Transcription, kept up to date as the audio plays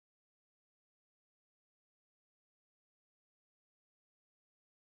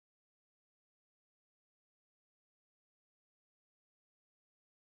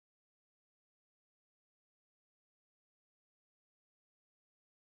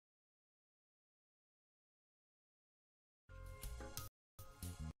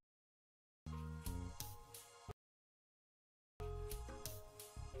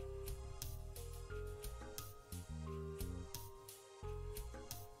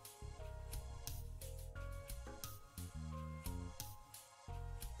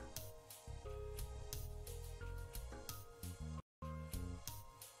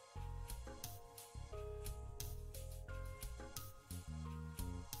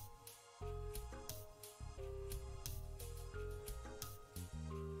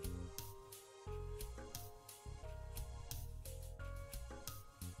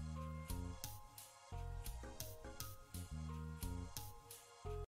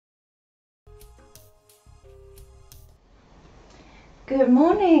Good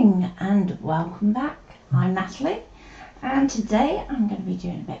morning and welcome back. I'm Natalie and today I'm going to be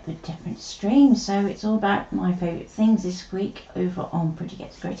doing a bit of a different stream. So it's all about my favourite things this week over on Pretty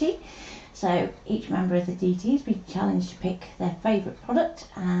Gets Gritty. So each member of the DT has been challenged to pick their favourite product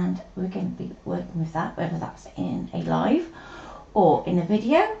and we're going to be working with that, whether that's in a live or in a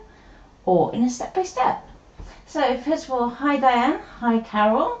video or in a step-by-step. So first of all, hi Diane, hi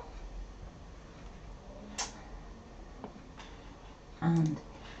Carol. And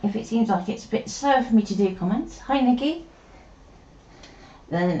if it seems like it's a bit slow for me to do comments, hi Nikki,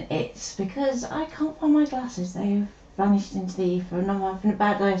 then it's because I can't find my glasses. They've vanished into the ether and I'm having a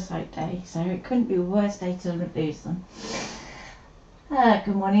bad eyesight day, so it couldn't be a worse day to lose them.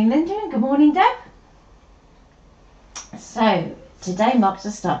 Good morning Linda and good morning Deb. So today marks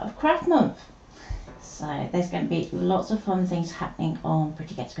the start of Craft Month. So there's going to be lots of fun things happening on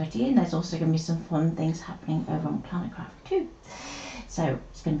Pretty Gets Gritty, and there's also going to be some fun things happening over on Planet Craft too. So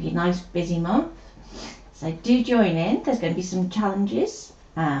it's going to be a nice busy month. So do join in. There's going to be some challenges,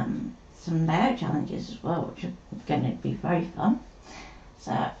 some layout challenges as well, which are going to be very fun.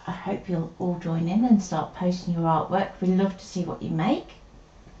 So I hope you'll all join in and start posting your artwork. We'd love to see what you make.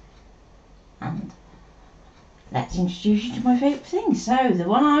 And let's introduce you to my favourite thing. So the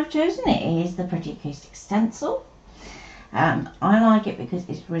one I've chosen is the Pretty Acoustic Stencil. I like it because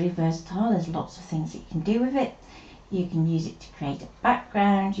it's really versatile. There's lots of things that you can do with it. You can use it to create a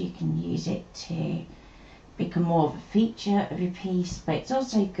background, you can use it to become more of a feature of your piece, but it's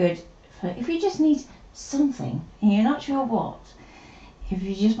also good for if you just need something and you're not sure what. If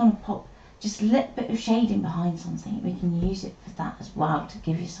you just want to pop just a little bit of shading behind something, we can use it for that as well, to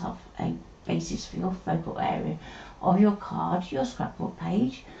give yourself a basis for your focal area of your card, your scrapbook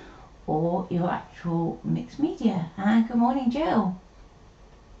page, or your actual mixed media. And good morning Jill.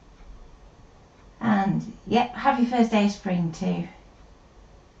 And yep, happy first day of spring too.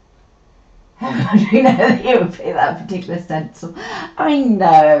 How do you know that you would pick that particular stencil? I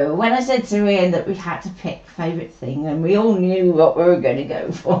know, when I said to Ian that we had to pick favourite thing and we all knew what we were going to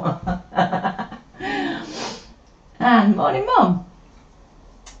go for. And morning mum.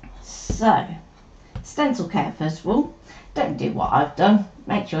 So, stencil care first of all. Don't do what I've done.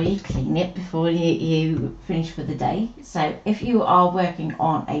 Make sure you clean it before you finish for the day. So if you are working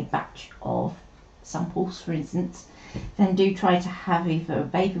on a batch of samples for instance, then do try to have either a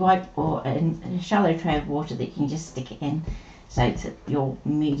baby wipe or a shallow tray of water that you can just stick it in so that your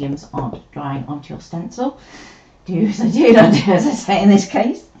mediums aren't drying onto your stencil. Do as I do, not do as I say in this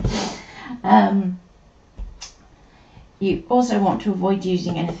case. You also want to avoid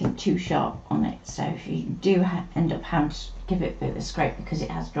using anything too sharp on it, so if you do end up having to give it a bit of a scrape because it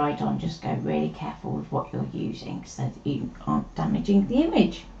has dried on, just go really careful with what you're using so that you aren't damaging the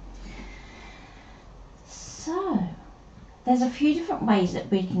image. So, there's a few different ways that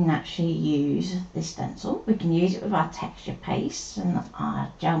we can actually use this stencil. We can use it with our texture pastes and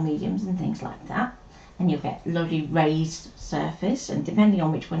our gel mediums and things like that. And you'll get lovely raised surface, and depending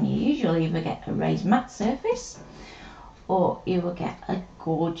on which one you use, you'll either get a raised matte surface or you will get a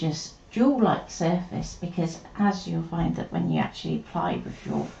gorgeous jewel-like surface, because as you'll find that when you actually apply with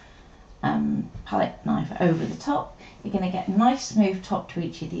your palette knife over the top, you're going to get a nice smooth top to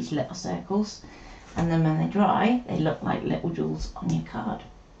each of these little circles. And then when they dry, they look like little jewels on your card.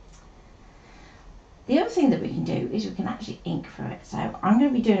 The other thing that we can do is we can actually ink for it. So I'm going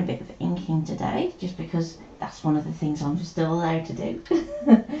to be doing a bit of inking today, just because that's one of the things I'm still allowed to do.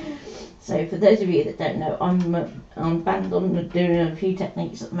 So for those of you that don't know, I'm banned on doing a few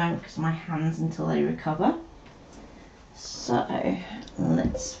techniques at the moment because of my hands until they recover. So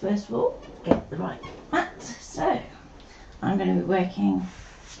let's first of all get the right mat. So I'm going to be working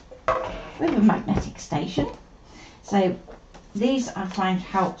with a magnetic station. So these I find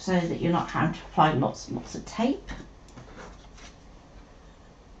help so that you're not having to apply lots and lots of tape.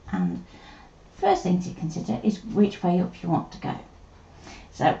 And first thing to consider is which way up you want to go.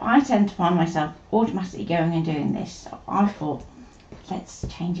 So I tend to find myself automatically going and doing this, so I thought let's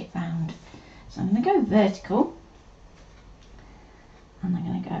change it round. So I'm going to go vertical and I'm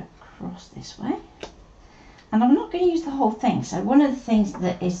going to go across this way. And I'm not going to use the whole thing. So one of the things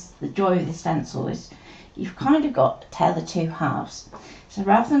that is the joy of the stencil is you've kind of got to tear the two halves. So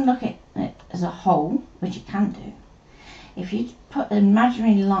rather than look at it as a whole, which you can do, if you put an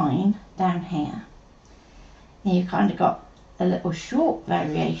imaginary line down here, then you've kind of got a little short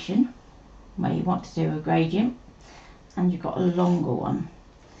variation where you want to do a gradient, and you've got a longer one.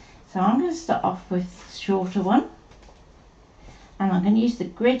 So I'm going to start off with the shorter one, and I'm going to use the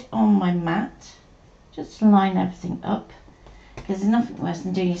grid on my mat just to line everything up, because there's nothing worse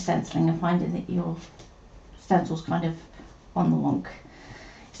than doing your stenciling and finding that your stencil's kind of on the wonk.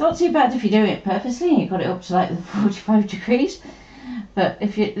 It's not too bad if you're doing it purposely and you've got it up to like the 45 degrees, but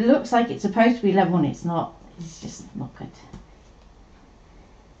if it looks like it's supposed to be level and it's not, it's just not good.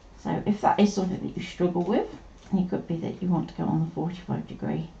 So if that is something that you struggle with, it could be that you want to go on the 45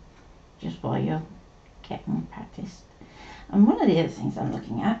 degree just while you're getting practice. And one of the other things I'm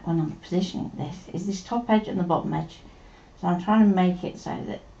looking at when I'm positioning this is this top edge and the bottom edge. So I'm trying to make it so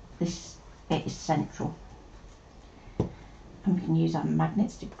that this bit is central. And we can use our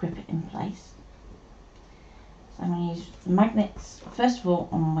magnets to grip it in place. So I'm going to use the magnets first of all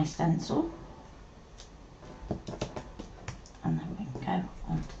on my stencil, and then we can go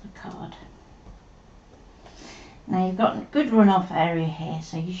onto the card. Now you've got a good runoff area here,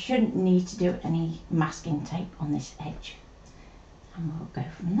 so you shouldn't need to do any masking tape on this edge. And we'll go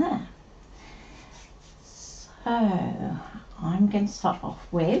from there. So I'm going to start off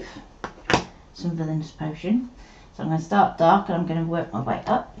with some Villainous Potion. So I'm going to start dark and I'm going to work my way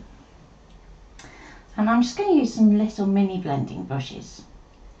up. And I'm just going to use some little mini blending brushes.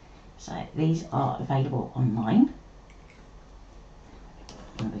 So these are available online.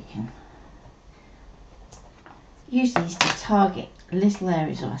 And we can use these to target little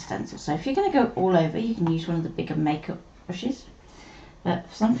areas of our stencil. So if you're going to go all over, you can use one of the bigger makeup brushes. But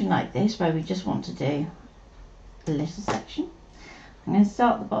for something like this, where we just want to do a little section, I'm going to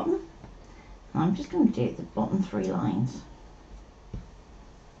start at the bottom. And I'm just going to do the bottom 3 lines.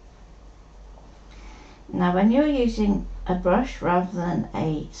 Now when you're using a brush rather than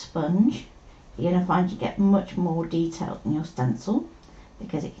a sponge, you're going to find you get much more detail in your stencil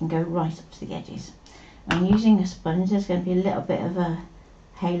because it can go right up to the edges. When using a sponge, there's going to be a little bit of a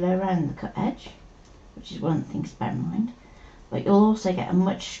halo around the cut edge, which is one of the things to bear in mind. But you'll also get a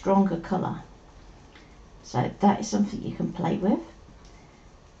much stronger colour. So that is something you can play with.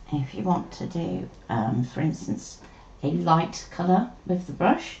 If you want to do, for instance, a light colour with the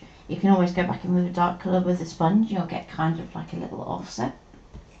brush, you can always go back in with a dark colour with the sponge. You'll get kind of like a little offset.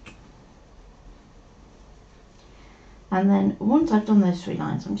 And then once I've done those 3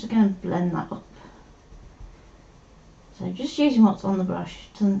 lines, I'm just going to blend that up. So just using what's on the brush,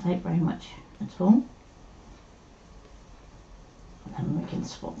 doesn't take very much at all. And then we can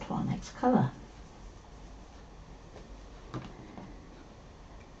swap to our next colour.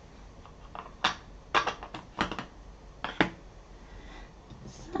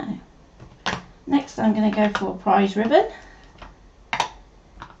 So, next I'm going to go for a prize ribbon.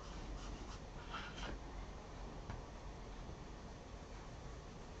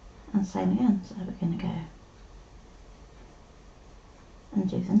 And same again, so we're going to go and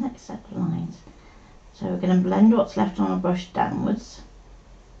do the next set of lines. So we're going to blend what's left on our brush downwards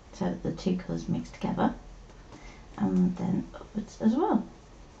so that the 2 colours mix together, and then upwards as well.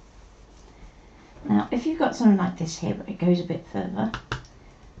 Now if you've got something like this here but it goes a bit further,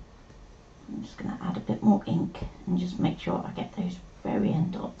 I'm just going to add a bit more ink and just make sure I get those very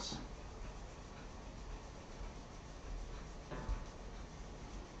end dots.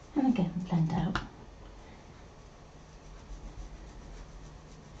 And again blend out.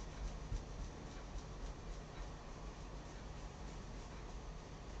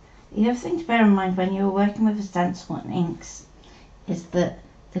 The other thing to bear in mind when you're working with a stencil and inks is that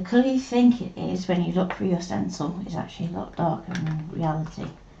the colour you think it is when you look through your stencil is actually a lot darker in reality.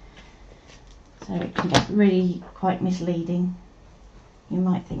 So it can get really quite misleading. You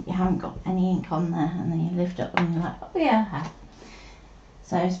might think you haven't got any ink on there, and then you lift up and you're like, oh yeah, I have.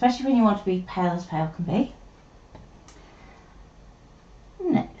 So especially when you want to be pale as pale can be.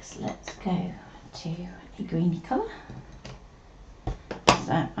 Next, let's go to a greeny colour.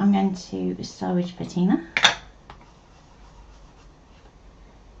 So I'm going to Salvage Patina.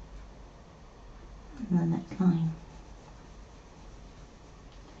 And the next line.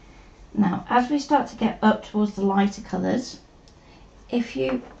 Now, as we start to get up towards the lighter colours, if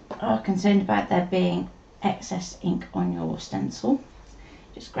you are concerned about there being excess ink on your stencil,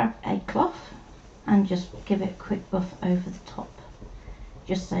 just grab a cloth and just give it a quick buff over the top,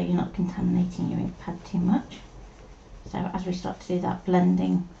 just so you're not contaminating your ink pad too much. So as we start to do that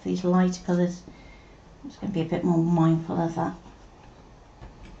blending for these lighter colours, I'm just going to be a bit more mindful of that.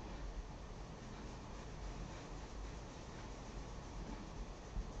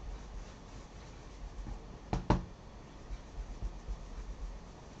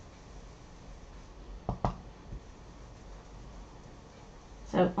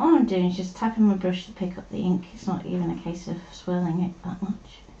 So all I'm doing is just tapping my brush to pick up the ink. It's not even a case of swirling it that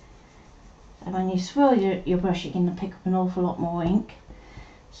much. So when you swirl your brush, you're going to pick up an awful lot more ink.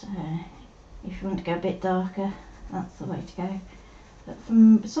 So if you want to go a bit darker, that's the way to go. But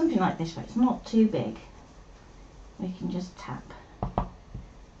from something like this where it's not too big, we can just tap.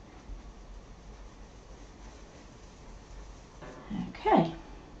 Okay.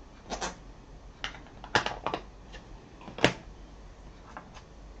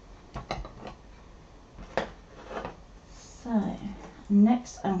 So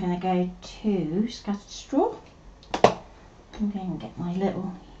next I'm going to go to scattered straw. I'm going to get my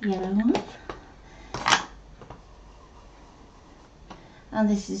little yellow one. And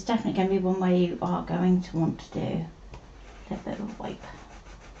this is definitely going to be one where you are going to want to do a little bit of a wipe.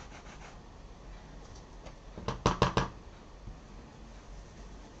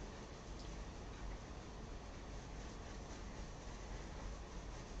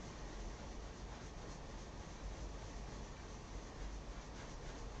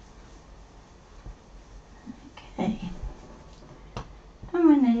 Okay. And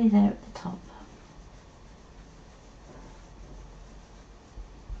we're nearly there at the top.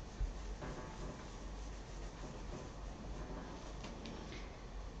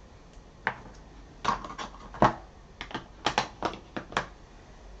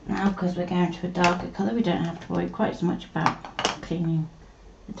 Now, because we're going to a darker colour, we don't have to worry quite so much about cleaning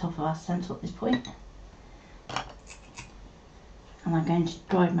the top of our stencil at this point. And I'm going to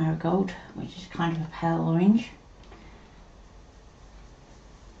dried marigold, which is kind of a pale orange.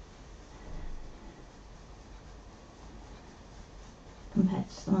 Compared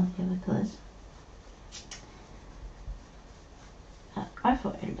to some of the other colours. I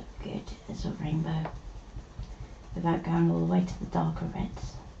thought it looked good as a rainbow without going all the way to the darker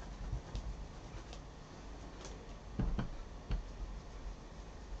reds.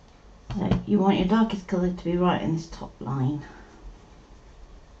 So you want your darkest colour to be right in this top line.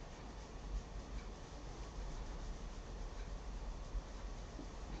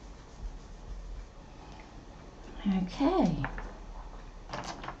 Okay.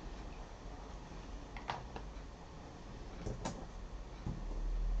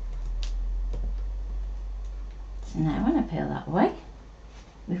 So now when I peel that away,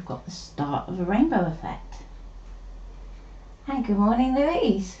 we've got the start of a rainbow effect. And good morning,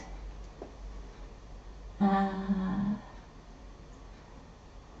 Louise.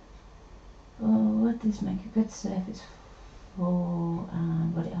 Would this make a good surface for,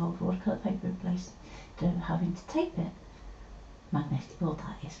 would it hold watercolour paper in place instead of having to tape it? Magnetic board,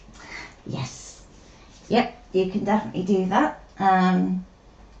 that is. Yes. Yep, you can definitely do that.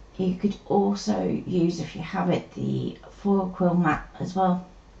 You could also use, if you have it, the foil quill mat as well,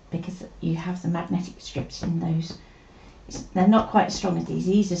 because you have the magnetic strips in those. They're not quite as strong as these.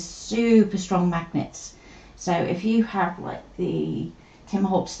 These are super strong magnets. So if you have like the Tim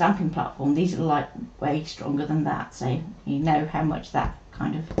Holtz stamping platform, these are like way stronger than that. So you know how much that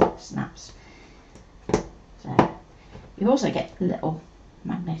kind of snaps. So you also get a little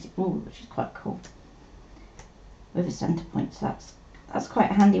magnetic rule, which is quite cool, with a centre point. So that's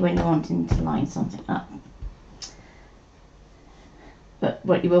quite handy when you're wanting to line something up. But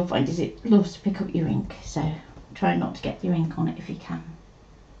what you will find is it loves to pick up your ink, so try not to get your ink on it if you can.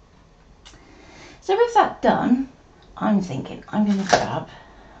 So with that done, I'm thinking I'm going to grab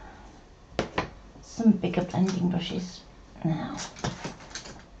some bigger blending brushes now.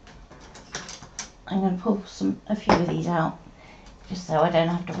 I'm going to pull a few of these out, just so I don't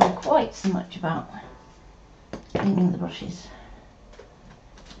have to worry quite so much about cleaning the brushes.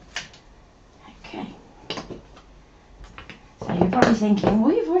 Okay. So you're probably thinking,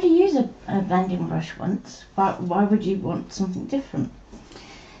 well, you've already used a blending brush once, but why would you want something different?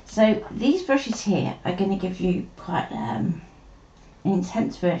 So these brushes here are going to give you quite an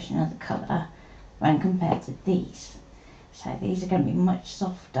intense version of the colour when compared to these. So these are going to be much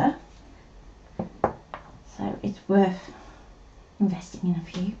softer. So it's worth investing in a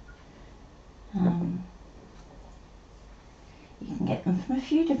few. You can get them from a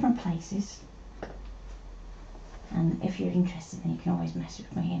few different places. And if you're interested, then you can always message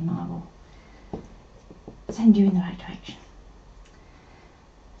me and I will send you in the right direction.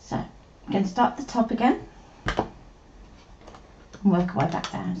 So I'm going to start at the top again and work our way back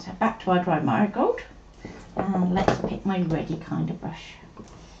down. So back to our dry marigold, and let's pick my ready kind of brush.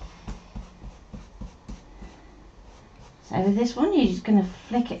 So with this one, you're just going to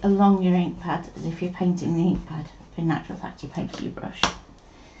flick it along your ink pad as if you're painting the ink pad. But in actual fact, you're painting your brush,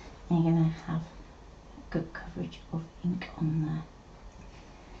 and you're going to have good coverage of ink on there.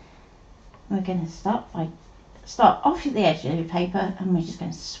 We're going to start off at the edge of your paper, and we're just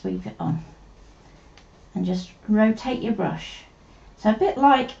going to sweep it on and just rotate your brush. So a bit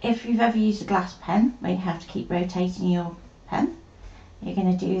like if you've ever used a glass pen where you have to keep rotating your pen, you're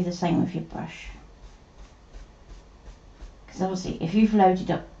going to do the same with your brush. Because obviously if you've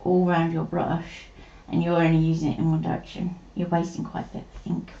loaded up all around your brush and you're only using it in one direction, you're wasting quite a bit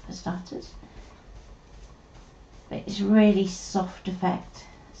of ink for starters. But it's a really soft effect,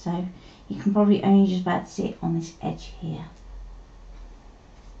 so you can probably only just about see it on this edge here.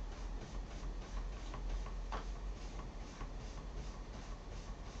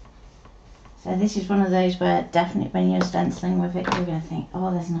 So this is one of those where definitely when you're stenciling with it, you're going to think,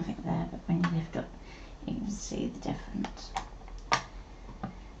 oh, there's nothing there, but when you lift up, you can see the difference.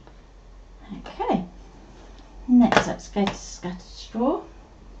 Okay, next let's go to scattered straw,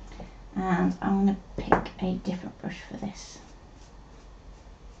 and I'm going to pick a different brush for this.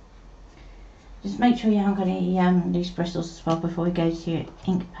 Just make sure you haven't got any loose bristles as well before we go to your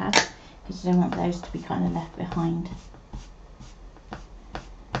ink pad, because you don't want those to be kind of left behind.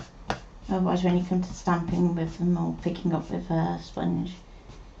 Otherwise when you come to stamping with them or picking up with a sponge,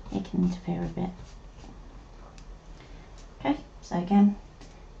 it can interfere a bit. Okay, so again,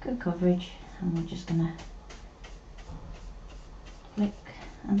 good coverage, and we're just going to flick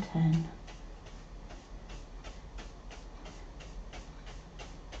and turn.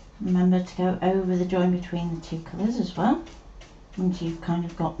 Remember to go over the join between the two colours as well, once you've kind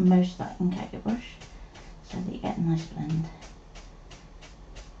of got most of that ink out your brush, so that you get a nice blend.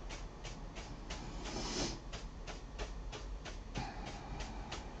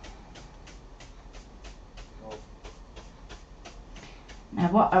 Now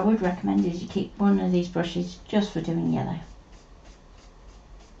what I would recommend is you keep one of these brushes just for doing yellow.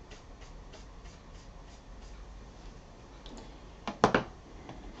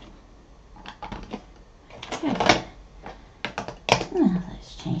 Okay. Now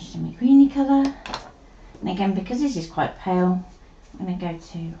let's change to my greeny colour. And again, because this is quite pale, I'm going to go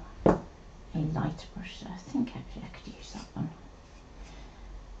to a lighter brush. So I think actually I could use that one.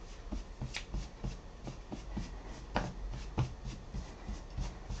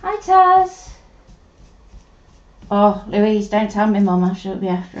 Hi Taz! Oh Louise, don't tell me Mum, she'll be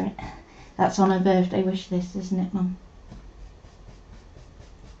after it. That's on her birthday wish list, isn't it Mum?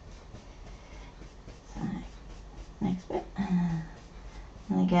 So, next bit.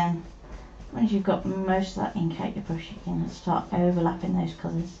 And again, once you've got most of that ink out your brush, you can start overlapping those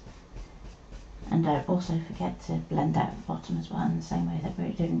colours. And don't also forget to blend out the bottom as well, in the same way that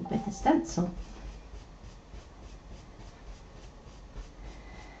we're doing with the stencil.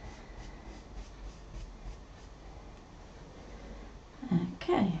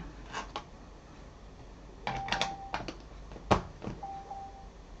 Okay.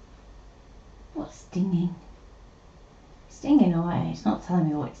 What's stinging? Stinging away. It's not telling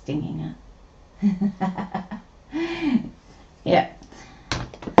me what it's stinging at. Yeah.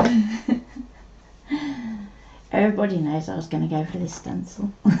 Everybody knows I was going to go for this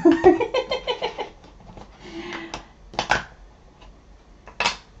stencil.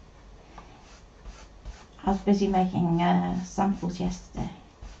 I was busy making samples yesterday,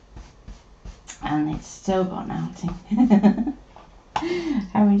 and it's still got an outing.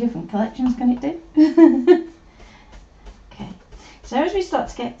 How many different collections can it do? Okay, so as we start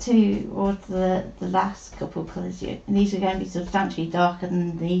to get towards the last couple of colours, these are going to be substantially darker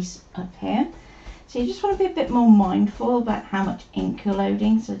than these up here. So you just want to be a bit more mindful about how much ink you're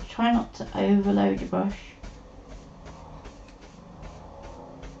loading, so try not to overload your brush.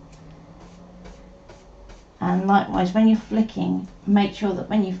 And likewise, when you're flicking, make sure that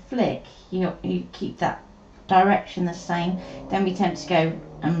when you flick, you keep that direction the same. Don't be tempted to go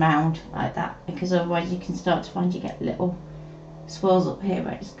around like that, because otherwise you can start to find you get little swirls up here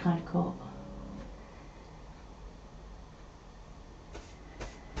where it's kind of caught.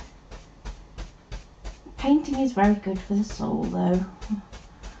 Painting is very good for the soul though.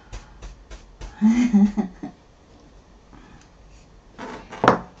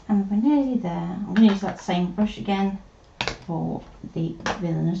 And we're nearly there. I'm going to use that same brush again for the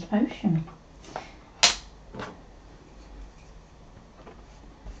Villainous Potion.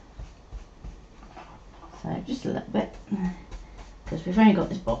 So just a little bit, because we've only got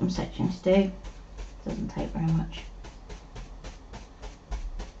this bottom section to do. Doesn't take very much.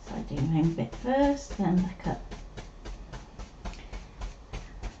 So I do my main bit first, then back up.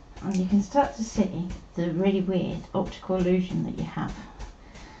 And you can start to see the really weird optical illusion that you have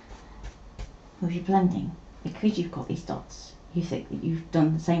with your blending. Because you've got these dots, you think that you've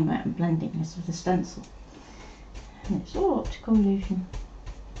done the same amount of blending as with the stencil. And it's all optical illusion.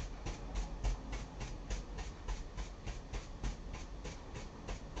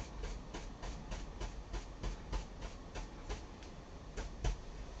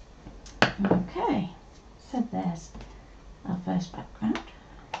 Okay, so there's our first background.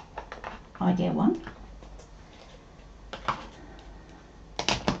 Idea one.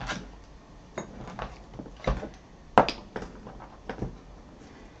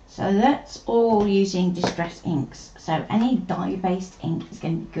 So that's all using distress inks. So any dye-based ink is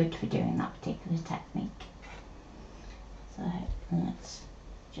going to be good for doing that particular technique. So let's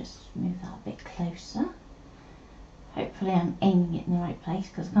just move that a bit closer. Hopefully I'm aiming it in the right place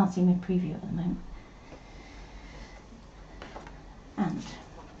because I can't see my preview at the moment. And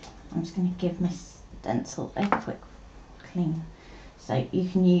I'm just going to give my stencil a quick clean. So you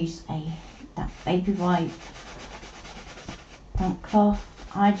can use that baby white damp cloth.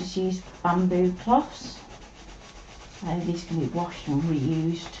 I just use bamboo cloths. So these can be washed and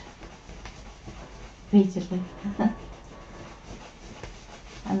reused repeatedly.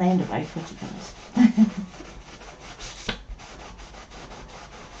 And they end up very pretty colours.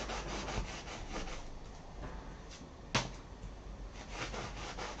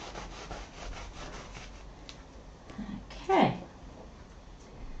 Okay,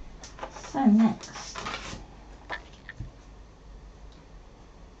 so next,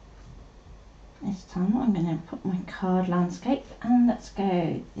 this time I'm going to put my card landscape and let's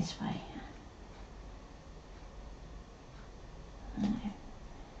go this way. Going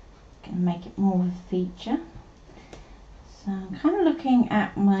to make it more of a feature. So I'm kind of looking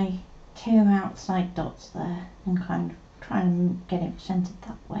at my two outside dots there and kind of trying to get it centered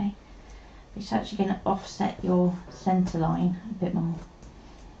that way. It's actually going to offset your centre line a bit more,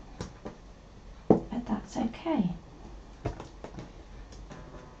 but that's okay.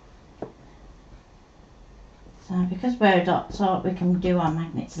 So because where our dots are, we can do our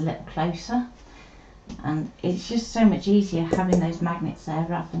magnets a little closer, and it's just so much easier having those magnets there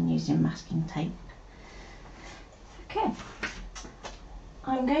rather than using masking tape. Okay,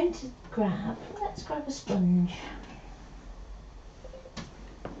 I'm going to let's grab a sponge.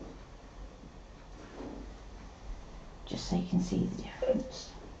 Just so you can see the difference.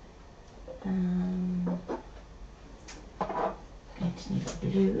 I'm going to need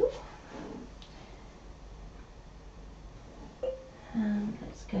blue. And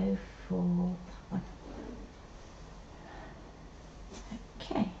let's go for that one.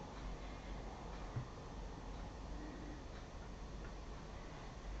 Okay.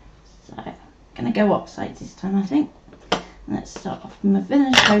 So, I'm going to go oxide this time, I think. Let's start off with my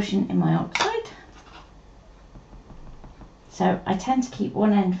Village Potion in my oxide. So I tend to keep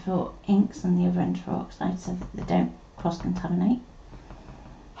one end for inks and the other end for oxide so that they don't cross-contaminate.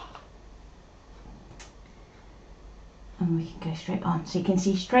 And we can go straight on. So you can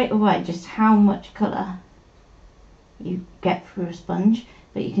see straight away just how much colour you get through a sponge,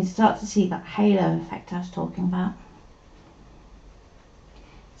 but you can start to see that halo effect I was talking about.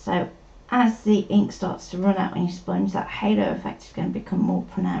 So as the ink starts to run out on your sponge, that halo effect is going to become more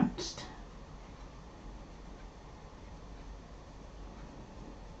pronounced.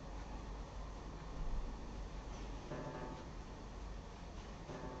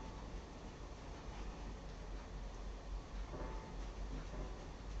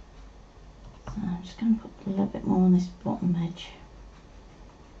 So I'm just going to put a little bit more on this bottom edge.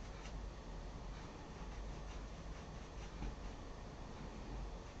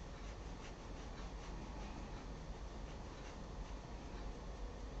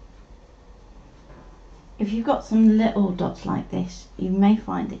 If you've got some little dots like this, you may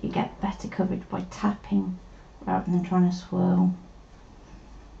find that you get better coverage by tapping rather than trying to swirl.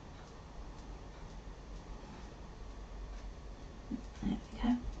 There we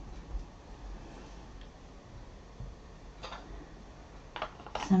go.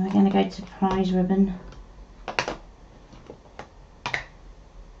 So we're going to go to prize ribbon.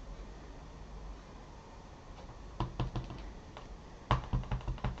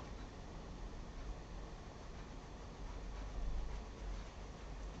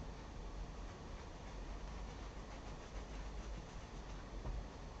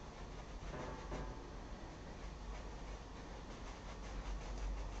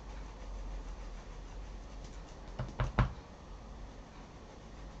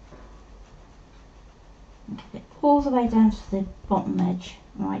 Get it all the way down to the bottom edge,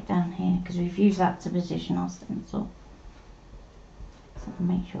 right down here, because we've used that to position our stencil. So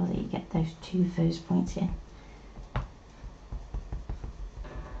make sure that you get those two first points in,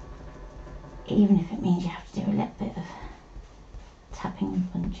 even if it means you have to do a little bit of tapping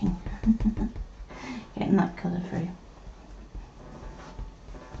and punching, getting that colour through.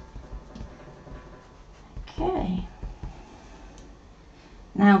 Okay.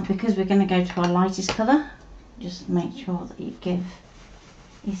 Now, because we're going to go to our lightest colour, just make sure that you give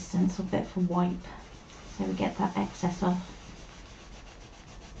your stencil a bit of a wipe so we get that excess off.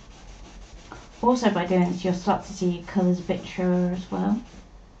 Also, by doing this, you'll start to see your colours a bit truer as well.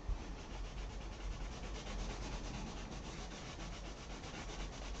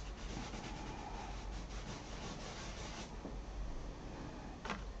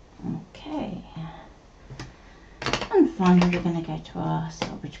 finally we're going to go to our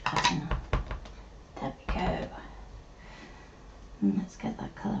Selbridge pattern. There we go. And let's get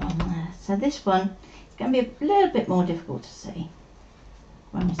that colour on there. So this one is going to be a little bit more difficult to see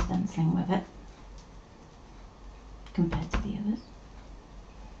when we're stenciling with it compared to the others.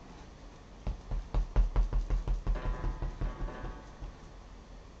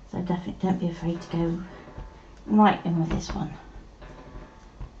 So definitely don't be afraid to go right in with this one,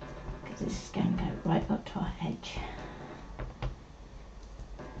 because this is going to go right up to our edge.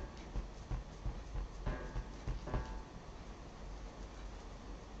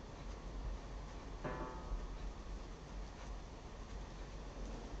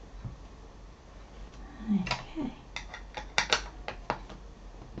 Okay.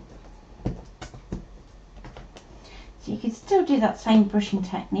 So you can still do that same brushing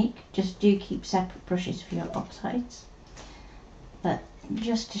technique, just do keep separate brushes for your oxides. But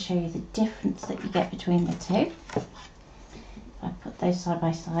just to show you the difference that you get between the two, if I put those side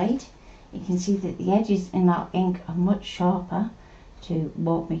by side, you can see that the edges in our ink are much sharper to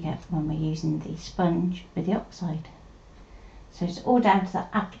what we get when we're using the sponge with the oxide. So it's all down to that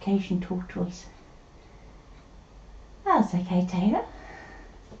application tool choice. That's okay, Taylor.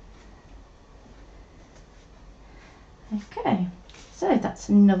 Okay, so that's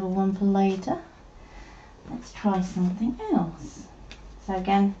another one for later. Let's try something else. So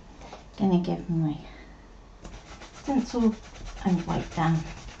again, going to give my stencil and white down.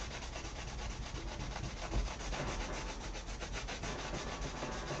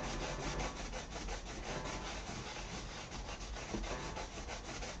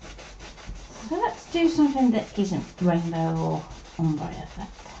 So let's do something that isn't rainbow or ombre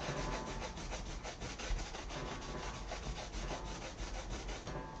effect.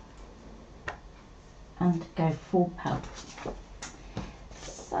 And go full pelt.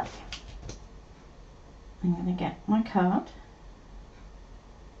 So I'm going to get my card.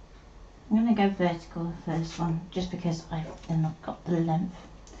 I'm going to go vertical the first one, just because I've not got the length.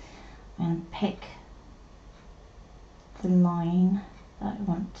 I'm going to pick the line that I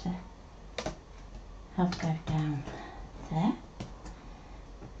want to have go down there.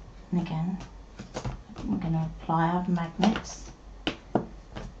 And again, I'm going to apply our magnets.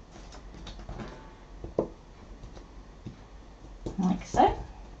 Like so.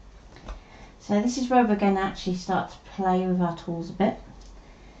 So this is where we're going to actually start to play with our tools a bit.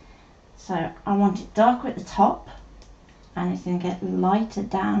 So I want it darker at the top, and it's going to get lighter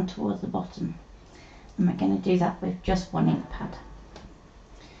down towards the bottom. And we're going to do that with just one ink pad.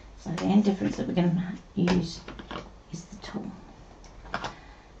 So the only difference that we're going to use is the tool.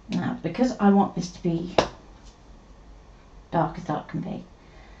 Now, because I want this to be dark as dark can be,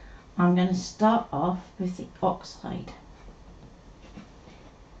 I'm going to start off with the oxide.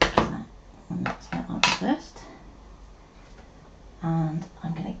 Let's get on first, and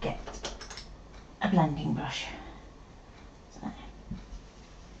I'm going to get a blending brush. So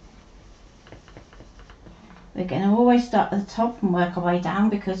we're going to always start at the top and work our way down,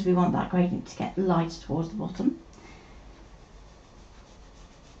 because we want that gradient to get lighter towards the bottom.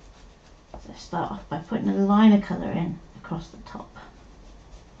 So start off by putting a line of colour in across the top.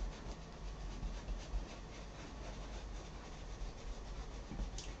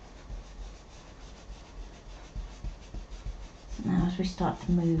 Now as we start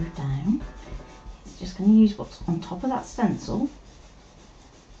to move down, it's just going to use what's on top of that stencil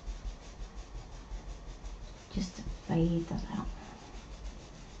just to fade that out.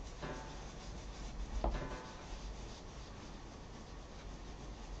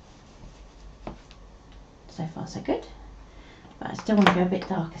 So far so good, but I still want to go a bit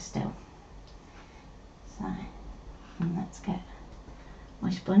darker still. So, and let's get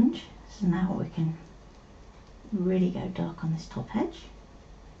my sponge. So now we can really go dark on this top edge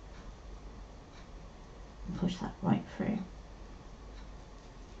and push that right through.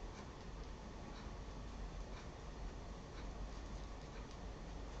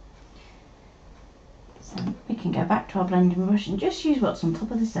 So we can go back to our blending brush and just use what's on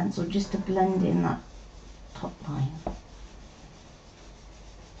top of the stencil just to blend in that top line.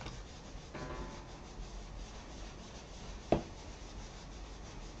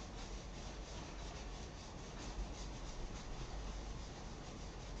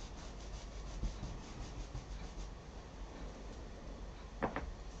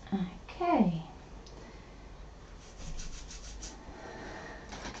 Okay.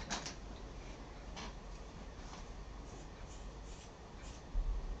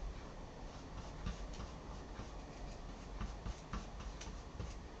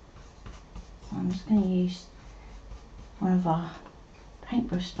 So I'm just going to use one of our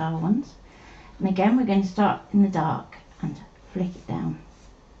paintbrush style ones. And again, we're going to start in the dark and flick it down.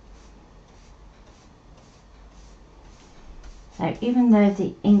 So even though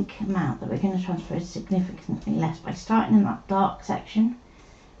the ink amount that we're going to transfer is significantly less, by starting in that dark section,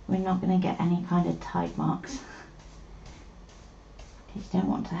 we're not going to get any kind of tide marks. You don't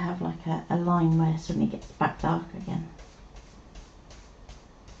want to have like a line where it suddenly gets back dark again.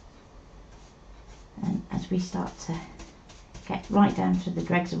 And as we start to get right down to the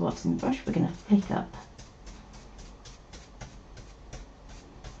dregs of what's in the brush, we're going to flick up.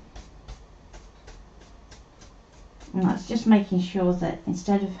 And that's just making sure that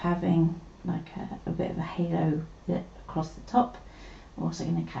instead of having like a bit of a halo across the top, we're also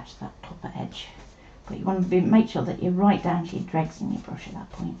going to catch that topper edge. But you want to make sure that you're right down to your dregs in your brush at that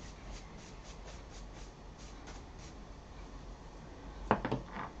point.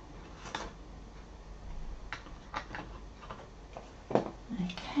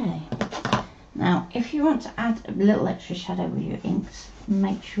 Okay. Now, if you want to add a little extra shadow with your inks,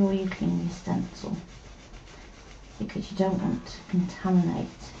 make sure you clean your stencil, because you don't want to contaminate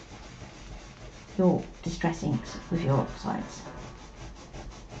your distress inks with your oxides.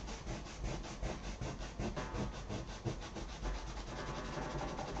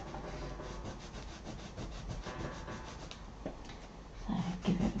 So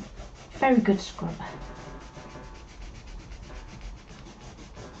give it a very good scrub.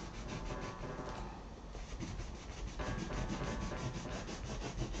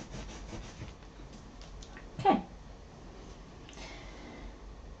 Okay.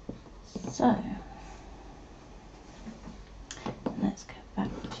 So let's go back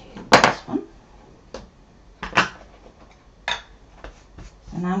to this one.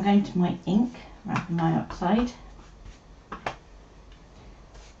 So now I'm going to my ink, wrapping my oxide.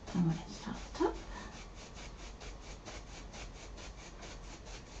 I'm going to start at the top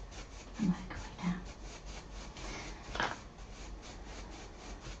and work our way down.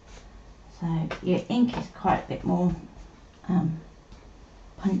 So your ink is quite a bit more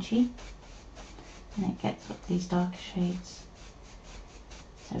punchy, and it gets up these darker shades,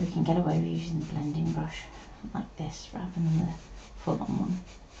 so we can get away with using the blending brush like this rather than the full-on one.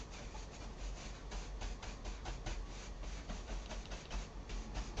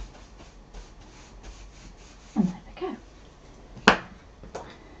 And there we go.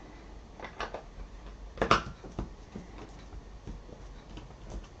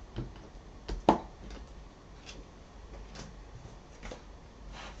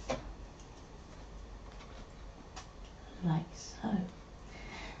 Like so.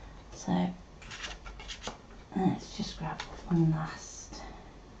 So let's just grab one last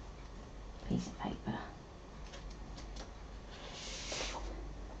piece of paper.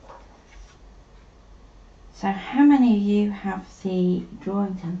 So how many of you have the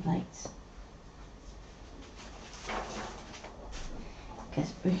drawing templates?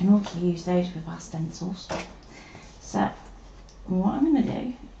 Because we can also use those with our stencils. So what I'm going to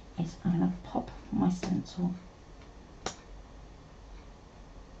do is I'm going to pop my stencil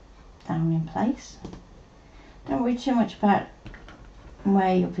down in place. Don't worry too much about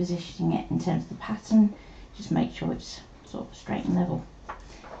where you're positioning it in terms of the pattern, just make sure it's sort of straight and level.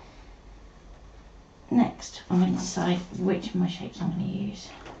 Next, I'm going to decide which of my shapes I'm going to use.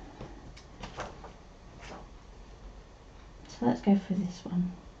 So let's go for this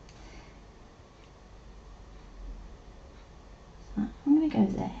one. So I'm going to go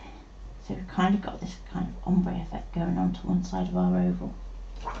there. So we've kind of got this kind of ombre effect going on to one side of our oval.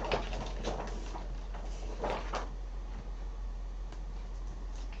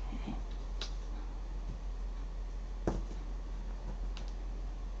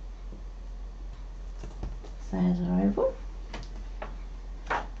 There's our oval,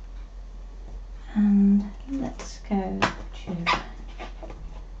 and let's go to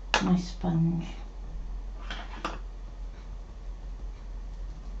my sponge.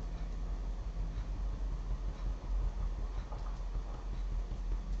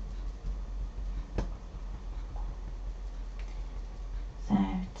 So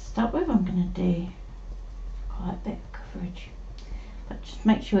to start with, I'm going to do quite a bit of coverage, but just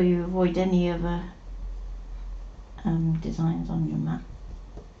make sure you avoid any other designs on your mat.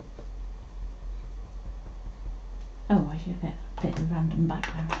 Oh, I should get a bit of random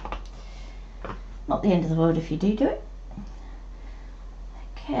background. Not the end of the world if you do it.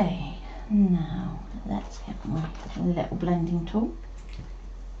 Okay, now let's get my little blending tool,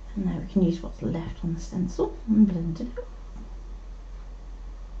 and now we can use what's left on the stencil and blend it up.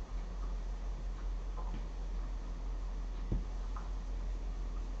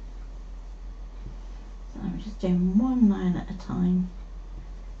 I'm just doing one line at a time.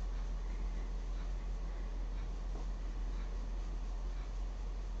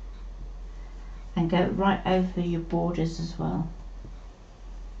 and go right over your borders as well.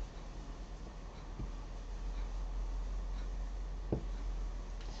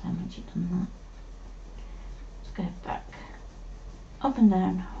 So once you've done that, just go back up and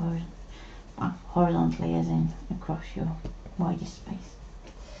down horizontally, as in across your widest space.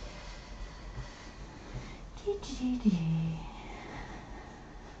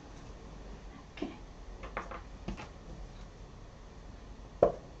 Okay.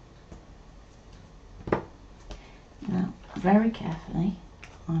 Now, very carefully,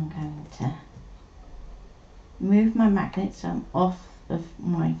 I'm going to move my magnet so I'm off of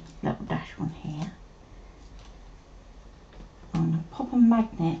my little dash one here. I'm going to pop a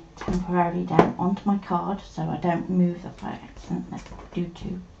magnet temporarily down onto my card so I don't move that by accident. Let's do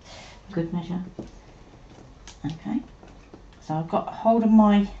two, good measure. Okay, so I've got hold of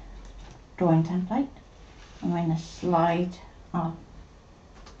my drawing template. I'm going to slide our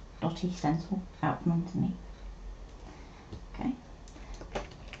dotty stencil out from underneath. Okay,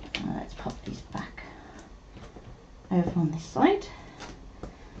 now let's pop these back over on this side.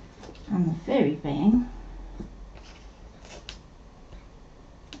 And the theory being,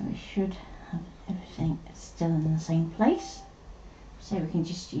 we should have everything still in the same place, so we can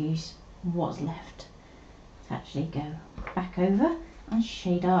just use what's left to actually go back over and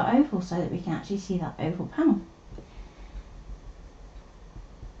shade our oval so that we can actually see that oval panel.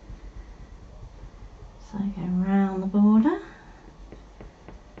 So go around the border.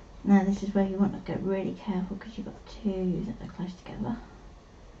 Now this is where you want to get really careful because you've got two that are close together.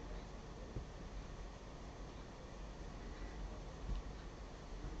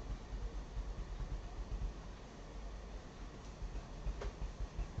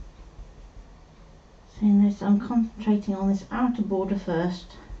 So in this, I'm concentrating on this outer border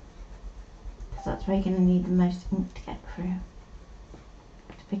first because that's where you're going to need the most ink to get through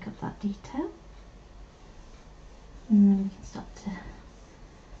to pick up that detail. And then we can start to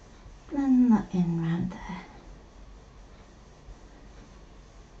blend that in round there.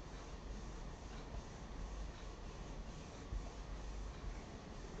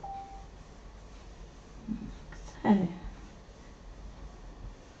 So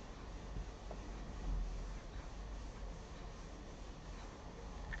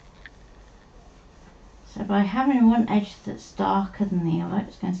So by having one edge that's darker than the other,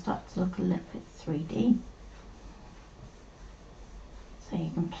 it's going to start to look a little bit 3D. So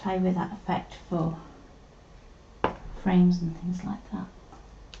you can play with that effect for frames and things like that.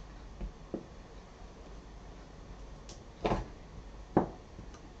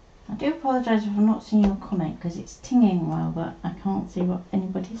 I do apologise if I'm not seeing your comment because it's tinging well, but I can't see what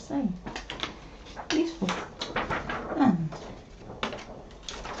anybody's saying. Useful. And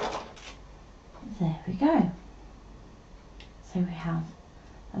there we go. So we have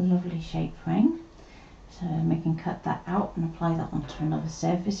a lovely shape frame. So we can cut that out and apply that onto another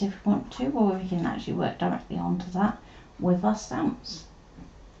surface if we want to, or we can actually work directly onto that with our stamps.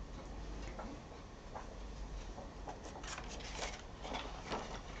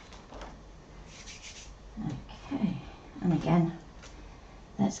 Okay, and again,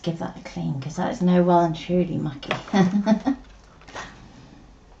 let's give that a clean because that is no well and truly mucky.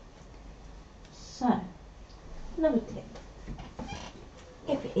 So, another tip.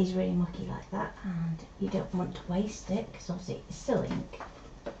 If it is really mucky like that and you don't want to waste it, because obviously it's still ink,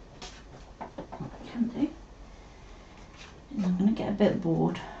 what I can do is I'm going to get a bit of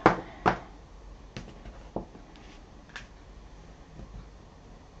board and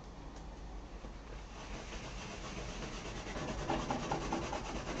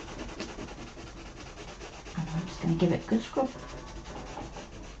I'm just going to give it a good scrub.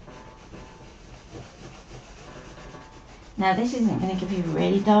 Now this isn't going to give you a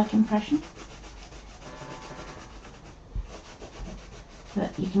really dark impression,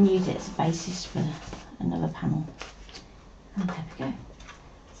 but you can use it as a basis for another panel. And there we go.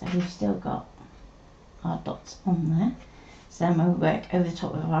 So we've still got our dots on there. So then when we work over the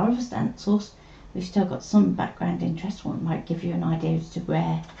top of our other stencils, we've still got some background interest, what might give you an idea as to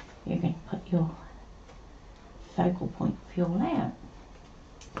where you're going to put your focal point for your layout.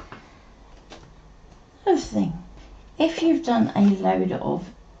 Other thing. If you've done a load of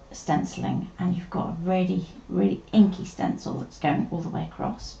stenciling and you've got a really inky stencil that's going all the way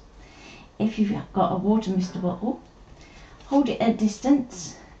across, if you've got a water mister bottle, hold it at a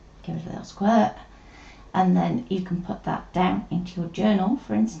distance, give it a little squirt, and then you can put that down into your journal,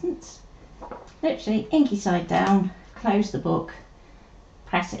 for instance. Literally inky side down, close the book,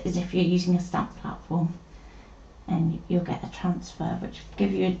 press it as if you're using a stamp platform, and you'll get a transfer which will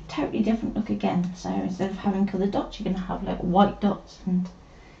give you a totally different look again. So instead of having coloured dots, you're going to have like white dots and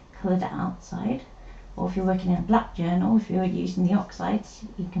coloured outside. or if you're working in a black journal, if you're using the oxides,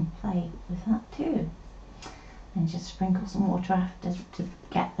 you can play with that too. And just sprinkle some water after to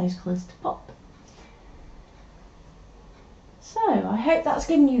get those colours to pop. So I hope that's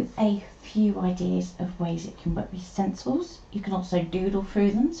given you a few ideas of ways it can work with stencils. You can also doodle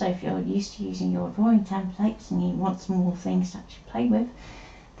through them, so if you're used to using your drawing templates and you want some more things to actually play with,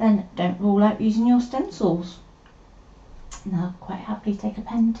 then don't rule out using your stencils. And I'll quite happily take a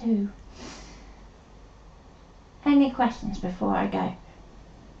pen too. Any questions before I go?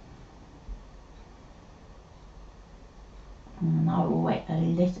 And I will wait a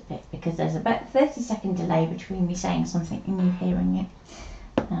little bit because there's about 30-second delay between me saying something and you hearing it.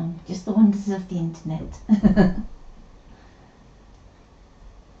 Just the wonders of the internet.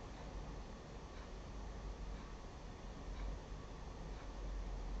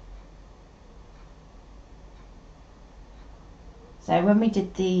 So when we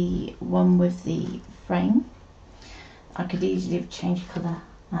did the one with the frame, I could easily have changed colour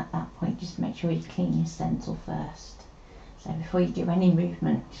at that point. Just make sure you clean your stencil first. So before you do any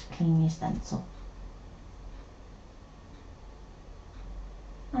movement, just clean your stencil.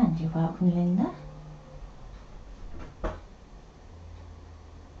 And you're welcome, Linda.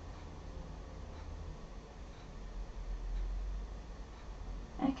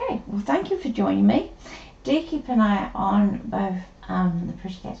 Okay, well thank you for joining me. Do keep an eye on both the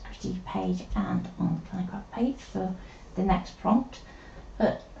Pretty Gets Gritty page and on the Planet Craft page for the next prompt.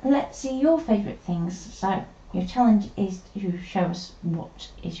 But let's see your favourite things. So your challenge is to show us what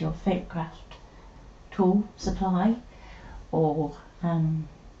is your favourite craft tool, supply, or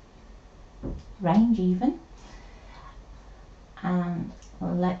range even. And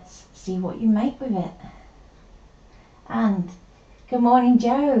let's see what you make with it. And good morning,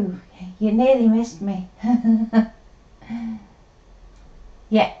 Joe. You nearly missed me.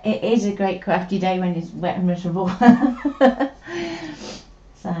 Yeah, it is a great crafty day when it's wet and miserable.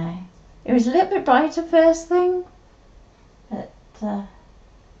 So it was a little bit brighter first thing, but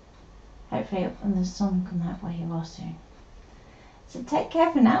hopefully when the sun come out where you are soon. So take care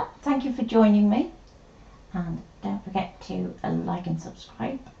for now. Thank you for joining me, and don't forget to like and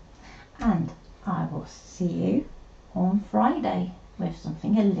subscribe, and I will see you on Friday with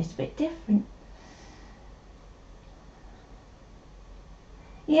something a little bit different.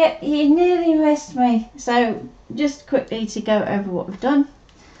 Yeah, you nearly missed me. So just quickly to go over what we've done.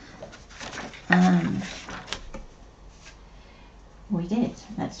 We did,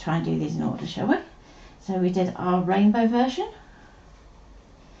 let's try and do these in order, shall we? So we did our rainbow version,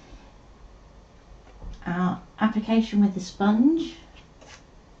 our application with the sponge,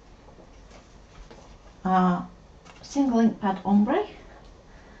 our single ink pad ombre,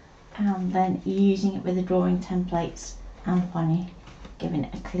 and then using it with the drawing templates, and finally giving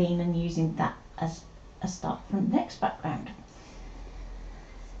it a clean and using that as a start from the next background.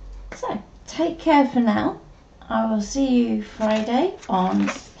 So take care for now. I will see you Friday on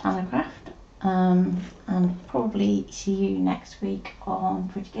Planet Craft, and probably see you next week on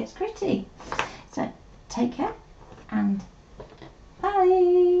Pretty Gets Gritty. So take care and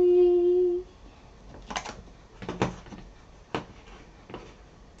bye.